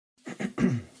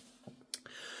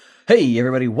Hey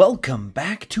everybody, welcome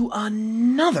back to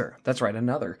another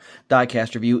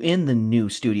Diecast review in the new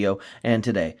studio, and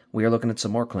today we are looking at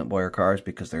some more Clint Bowyer cars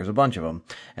because there's a bunch of them,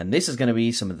 and this is going to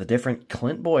be some of the different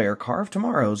Clint Bowyer Car of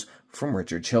Tomorrows from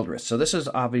Richard Childress. So this is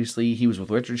obviously, he was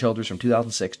with Richard Childress from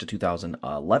 2006 to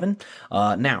 2011.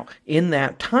 Now, in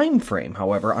that time frame,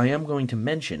 however, I am going to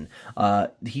mention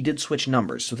he did switch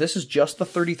numbers. So this is just the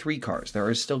 33 cars. There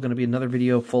is still going to be another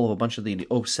video full of a bunch of the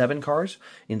 07 cars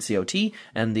in COT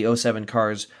and the 07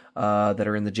 cars that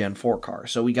are in the Gen 4 car.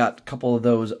 So we got a couple of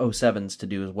those 07s to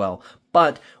do as well.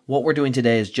 But what we're doing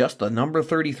today is just the number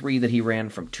 33 that he ran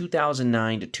from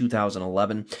 2009 to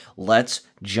 2011. Let's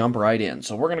jump right in.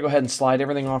 So we're going to go ahead and slide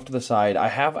everything off to the side. I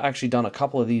have actually done a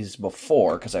couple of these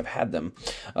before because I've had them.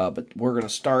 But we're going to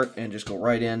start and just go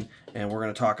right in, and we're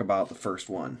going to talk about the first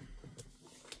one.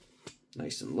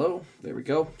 Nice and low. There we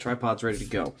go. Tripod's ready to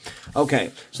go.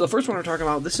 Okay, so the first one we're talking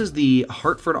about, this is the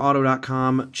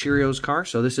HartfordAuto.com Cheerios car.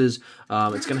 So this is,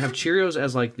 it's going to have Cheerios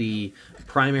as like the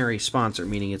primary sponsor,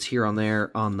 meaning it's here on there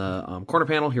on the corner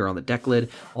panel, here on the deck lid,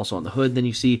 also on the hood. Then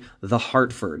you see the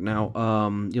Hartford. Now,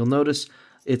 you'll notice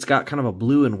it's got kind of a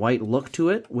blue and white look to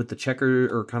it with the checker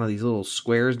or kind of these little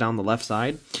squares down the left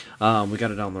side. We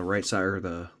got it on the right side, or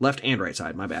the left and right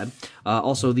side, my bad.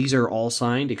 Also, these are all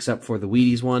signed except for the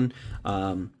Wheaties one.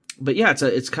 But yeah,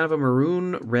 it's kind of a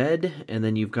maroon red, and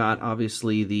then you've got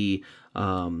obviously the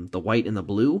white and the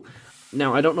blue.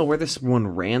 Now, I don't know where this one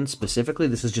ran specifically.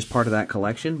 This is just part of that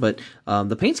collection, but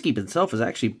the paint scheme itself is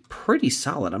actually pretty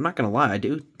solid. I'm not going to lie. I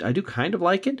do kind of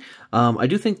like it. I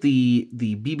do think the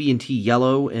BB&T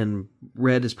yellow and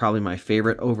red is probably my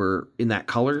favorite over in that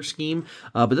color scheme,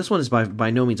 but this one is by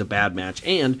no means a bad match.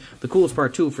 And the coolest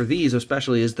part, too, for these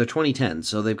especially is the 2010s.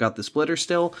 So they've got the splitter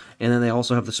still, and then they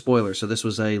also have the spoiler. So this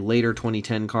was a later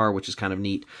 2010 car, which is kind of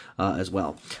neat as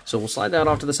well. So we'll slide that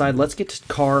off to the side. Let's get to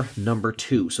car number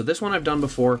 2. So this one I've done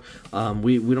before.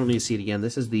 We don't need to see it again.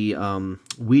 This is the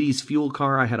Wheaties fuel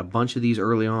car. I had a bunch of these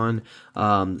early on.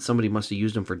 Somebody must have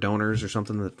used them for donors or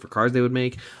something for cars they would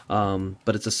make.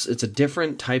 But it's a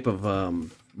different type of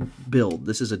build.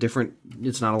 This is a different,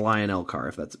 it's not a Lionel car,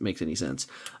 if that makes any sense.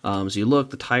 So you look,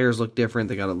 the tires look different.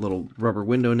 They got a little rubber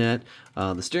window net.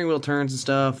 The steering wheel turns and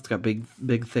stuff. It's got big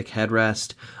thick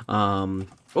headrest.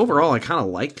 Overall, I kind of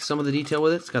like some of the detail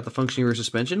with it. It's got the functioning rear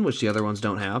suspension, which the other ones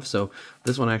don't have. So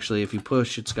this one actually, if you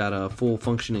push, it's got a full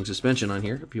functioning suspension on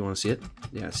here, if you want to see it.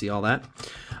 Yeah, see all that?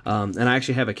 And I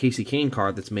actually have a Casey Kane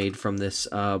car that's made from this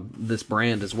this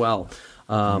brand as well.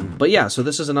 But yeah, so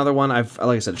this is another one. Like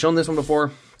I said, shown this one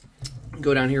before.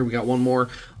 Go down here, we got one more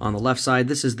on the left side.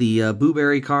 This is the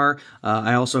Blueberry car.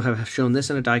 I also have shown this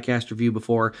in a diecast review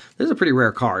before. This is a pretty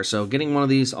rare car, so getting one of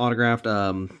these autographed,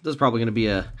 this is probably going to be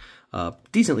a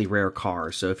decently rare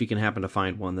car, so if you can happen to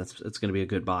find one, it's going to be a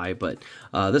good buy. But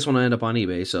this one will end up on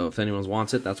eBay, so if anyone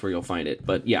wants it, that's where you'll find it.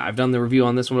 But yeah, I've done the review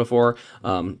on this one before.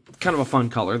 Kind of a fun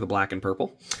color, the black and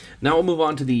purple. Now we'll move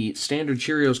on to the standard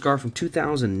Cheerios car from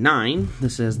 2009.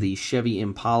 This is the Chevy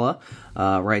Impala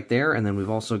right there, and then we've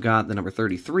also got the number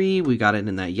 33. We got it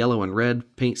in that yellow and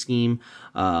red paint scheme.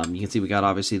 You can see we got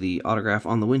obviously the autograph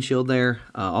on the windshield there.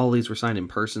 All these were signed in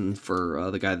person for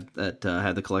the guy that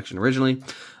had the collection originally.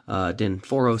 DIN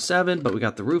 407, but we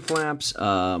got the roof lamps.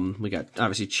 We got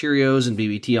obviously Cheerios and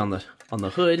BB&T on the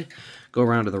hood. Go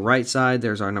around to the right side.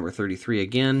 There's our number 33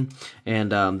 again.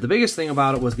 And the biggest thing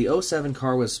about it was the 07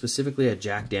 car was specifically a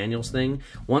Jack Daniels thing.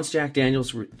 Once Jack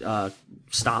Daniels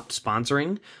stopped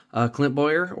sponsoring Clint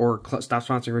Bowyer or stopped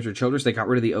sponsoring Richard Childress, they got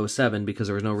rid of the 07 because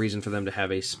there was no reason for them to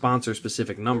have a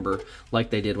sponsor-specific number like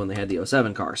they did when they had the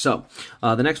 07 car. So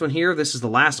the next one here, this is the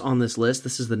last on this list.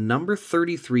 This is the number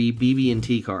 33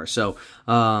 BB&T car. So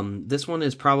this one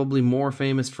is probably more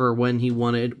famous for when he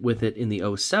won it with it in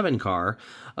the 07 car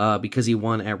because he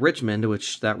won at Richmond,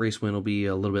 which that race win will be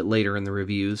a little bit later in the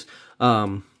reviews.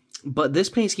 But this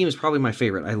paint scheme is probably my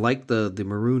favorite. I like the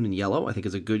maroon and yellow. I think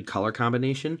it's a good color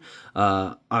combination.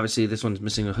 Obviously, this one's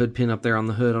missing a hood pin up there on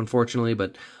the hood, unfortunately,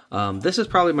 but this is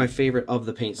probably my favorite of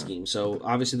the paint scheme. So,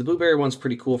 obviously, the blueberry one's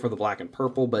pretty cool for the black and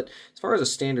purple, but as far as a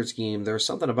standard scheme, there's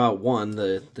something about one,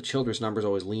 the Childress number's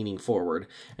always leaning forward,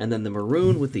 and then the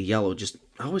maroon with the yellow just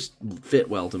always fit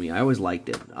well to me. I always liked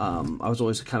it. I was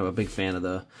always kind of a big fan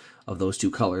of those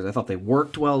two colors. I thought they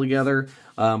worked well together,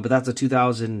 but that's a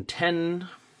 2010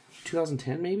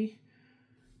 maybe?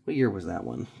 What year was that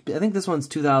one? I think this one's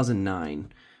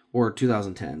 2009 or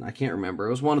 2010. I can't remember. It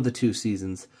was one of the two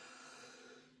seasons.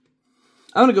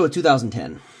 I'm going to go with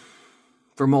 2010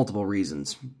 for multiple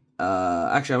reasons.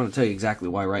 Actually, I'm going to tell you exactly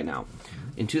why right now.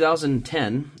 in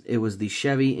 2010, it was the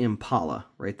Chevy Impala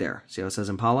right there. See how it says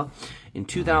Impala? In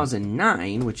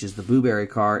 2009, which is the Blueberry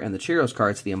car and the Cheerios car,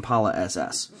 it's the Impala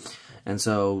SS. And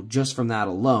so just from that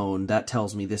alone, that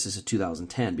tells me this is a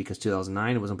 2010, because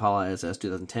 2009 it was Impala SS,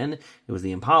 2010 it was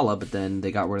the Impala, but then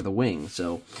they got rid of the wing.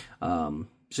 So,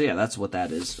 so yeah, that's what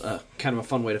that is. Kind of a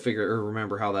fun way to figure or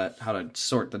remember how to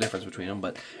sort the difference between them.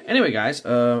 But anyway, guys,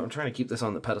 I'm trying to keep this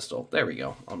on the pedestal. There we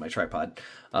go, on my tripod.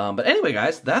 But anyway,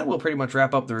 guys, that will pretty much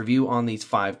wrap up the review on these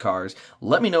 5 cars.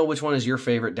 Let me know which one is your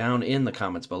favorite down in the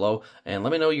comments below, and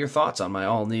let me know your thoughts on my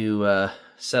all-new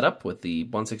setup with the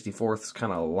 1/64ths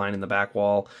kind of lining the back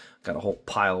wall. Got a whole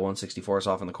pile of 1/64ths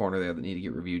off in the corner there that need to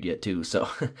get reviewed yet too. So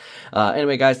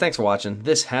anyway, guys, thanks for watching.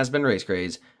 This has been Race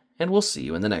Craze, and we'll see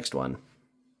you in the next one.